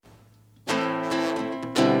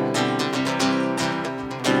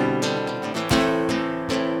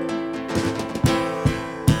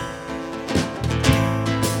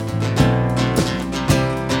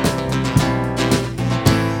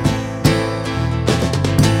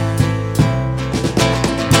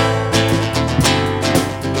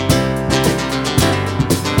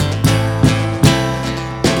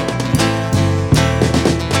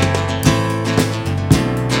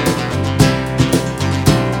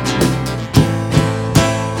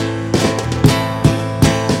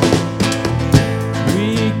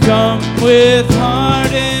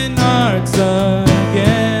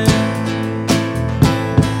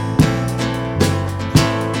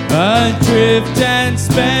lived and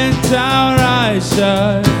spent our eyes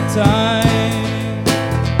shut time,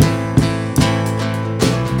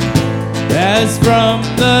 as from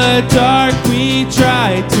the dark we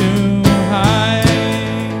try to hide,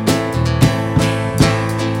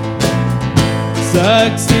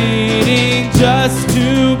 succeeding just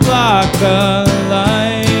to block the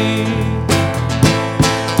light.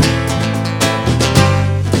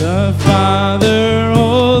 The Father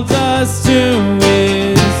holds us to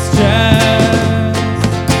his chest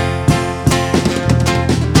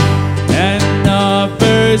and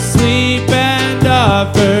offers sleep and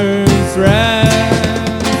offers rest.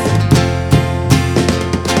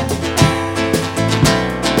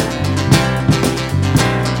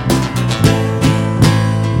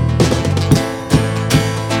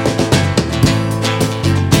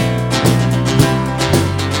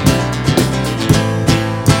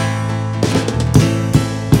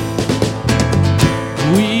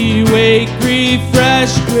 We wake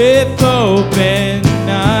refreshed with open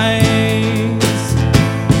eyes.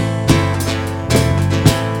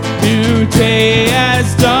 New day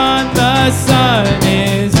has dawned, the sun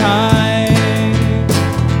is high.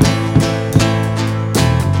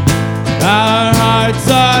 Our hearts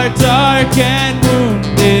are dark and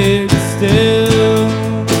wounded still.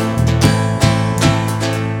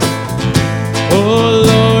 Oh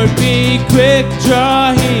Lord, be quick,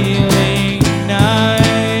 draw healing nigh.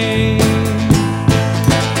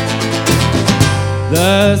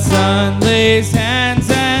 The sun lays hands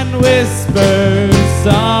and whispers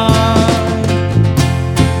song,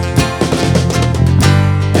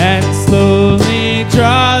 and slowly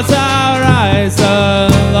draws our eyes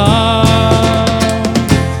along.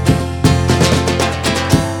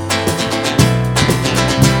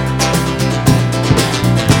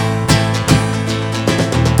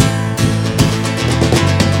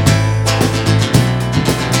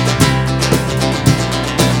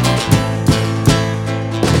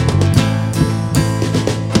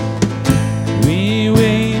 We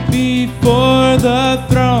wait before the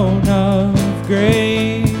throne of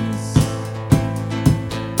grace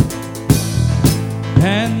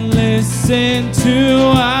and listen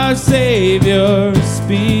to our Savior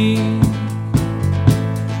speak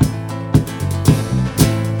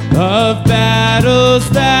of battles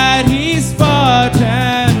that he's fought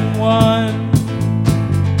and won,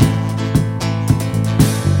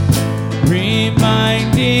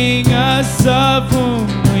 reminding us of whom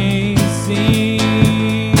we see.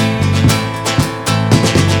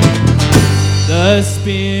 The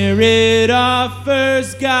Spirit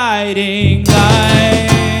offers guiding light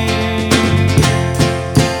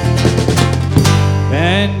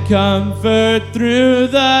and comfort through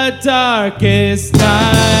the darkest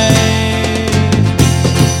night.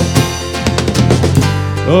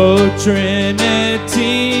 O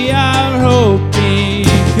Trinity, our hope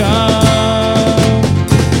become,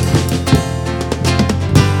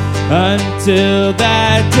 until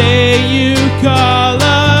that day you call